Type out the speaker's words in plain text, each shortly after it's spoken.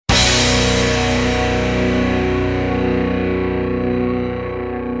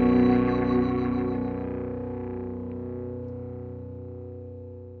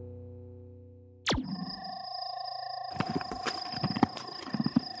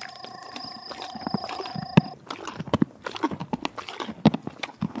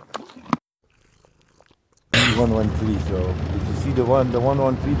113. So if you see the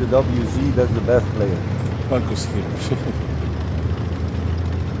 113, the WZ, that's the best player. Marcus here.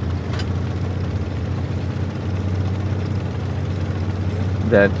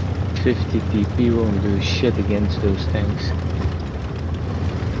 That 50 TP won't do shit against those tanks.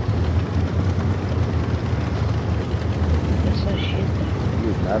 That's so shit.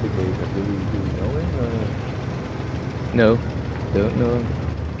 He's navigator. Do we know him? Or? No, don't know him.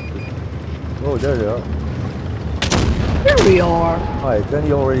 Oh, there they are. Here we are. Alright, then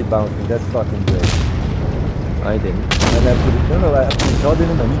he already bounced me. That's fucking great. I didn't. And I shot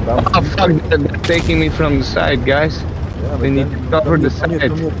him and he bounced Oh me. fuck, they're taking me from the side, guys. Yeah, We need to cover the side.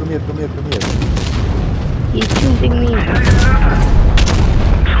 Come here. He's shooting me.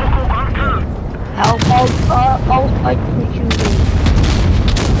 Help, I'll fight for shooting.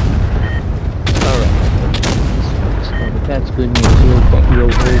 Alright. That's good news.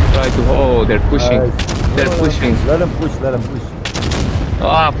 We'll try to. Oh, they're pushing. They're pushing. Let him push.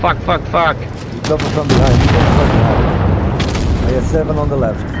 Ah, fuck. You cover from behind. I have 7 on the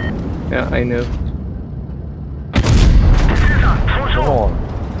left. Yeah, I know. Come on.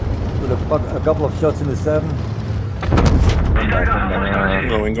 Put a couple of shots in the 7.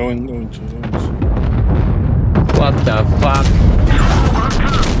 Going to. What the fuck?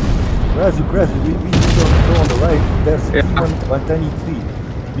 Krazoe, we just go on the right. There's 123.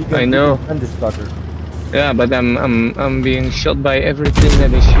 We can defend this fucker. Yeah, but I'm being shot by everything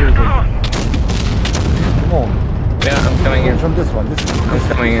that is shooting. Come on. Yeah, I'm coming in. From this one. This is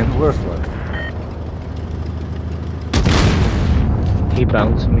coming in. the worst one. He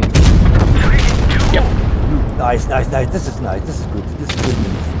bounced me. Yep. Nice. This is nice. This is good. This is good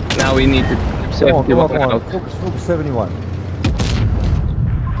news. Now we need to 71 come on. out. Focus 71.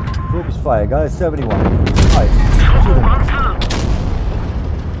 Focus fire, guys. 71. Nice. Shoot him.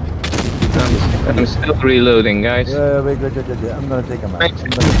 I'm still reloading, guys. Yeah, wait. I'm gonna take him out.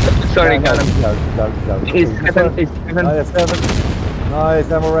 Sorry, got him. He's 7. Nice, 7.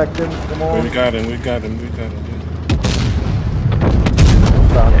 Nice, I'm erecting. Come on. We got him.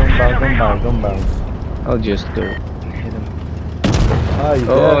 Don't bounce. I'll just go hit him. Nice,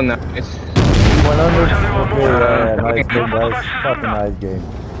 oh, dead. nice. 100. Okay, nice game, guys. Fucking nice game.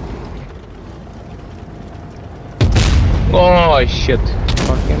 Oh, shit.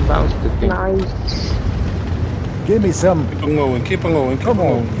 Fucking bounced the thing. Nice. Give me some. Keep on going. Come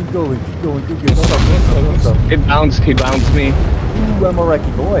on, keep going. Stop. He bounced me. Ooh, I'm a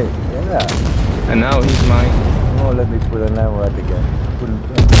wrecky boy. Yeah. And now he's mine. Oh, let me put an hammer rack again. Put a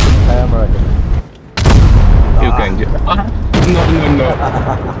hammer rack. You can just. No.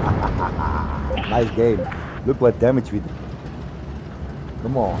 Nice game. Look what damage we did.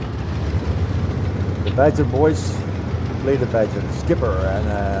 Come on. The Badger boys. Play the Badger. Skipper and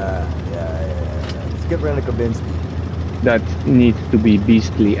Skipper and the Kabinski. That needs to be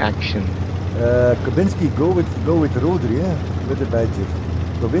beastly action. Kabinski, go with Rodri, yeah, with the Badger.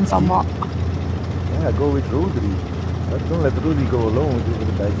 Kabinski. Yeah, go with Rodri. Don't let Rodri go alone with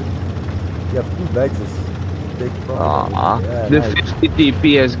the Badger. You have 2 Badgers. The nice. 50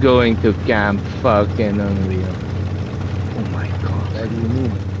 TP going to camp. Fucking unreal. Oh my god. What do you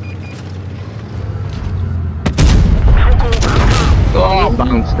mean? Oh,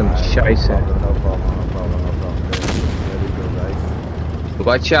 bounced him. Scheisse. No problem. There we go, guys.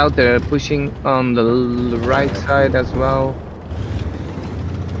 Watch out, they're pushing on the right side as well.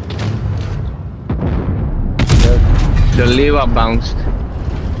 The Lewa bounced.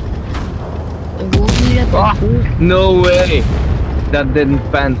 Oh, no way! That didn't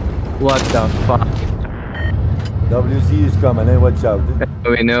pan. What the fuck? WC is coming, hey, watch out.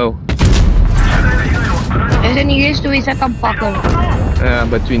 We know. Er zijn niet eens twee kan pakken.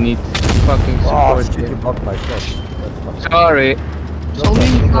 But we need fucking support shit, here. you blocked my shot. Sorry.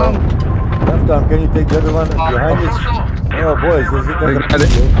 Sorry, come. Left arm, can you take the other one behind us? Oh boys, this is got it.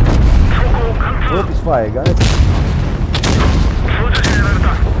 Focus fire, guys.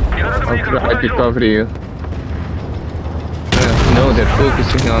 I'll try to cover you. No, they're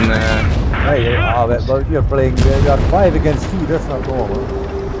focusing on. Hey, but you're playing. You are 5 against 2. That's not normal.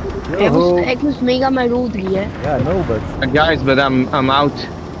 Ik moest mega mijn rol 3, hè. Yeah, no, but. Guys, but I'm out.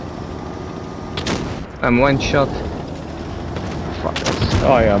 I'm 1 shot. Fuck.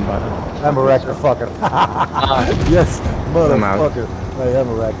 Oh yeah, but. I'm a wrecker, fucker. Yes, motherfucker. I am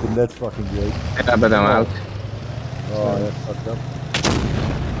a wrecked him. That's fucking great. Yeah, but I'm out. Oh, that's fucked up.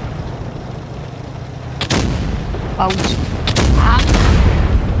 Bounce.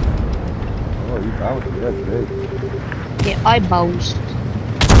 Oh, you bounced. That's great. Okay, I bounced.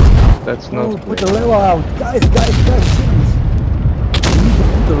 That's not. Put the lever out, guys, please. You need to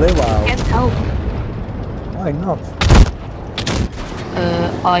put the lever out. Can't help. Why not?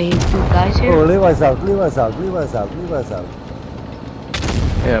 I hit 2 guys Oh, here. leave us out, leave us out, leave us out, leave us out.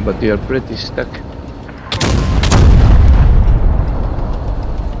 Yeah, but you're pretty stuck.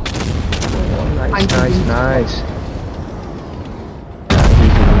 Oh, nice, nice, nice. Yeah,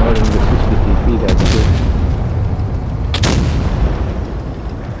 he's ignoring the 50 TP, that's good.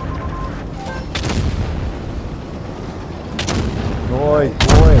 Boy.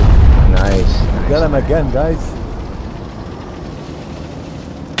 Nice, Get nice. him again, guys.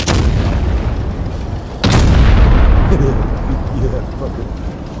 Yeah, fuck it.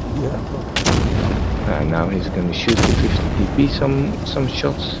 Yeah, fuck it. Now he's gonna shoot the 50 TP some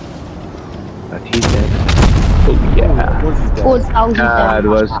shots. But he's dead. Oh Of yeah. course he's dead. 4,000 That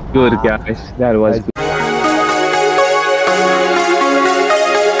was good, guys. That was good.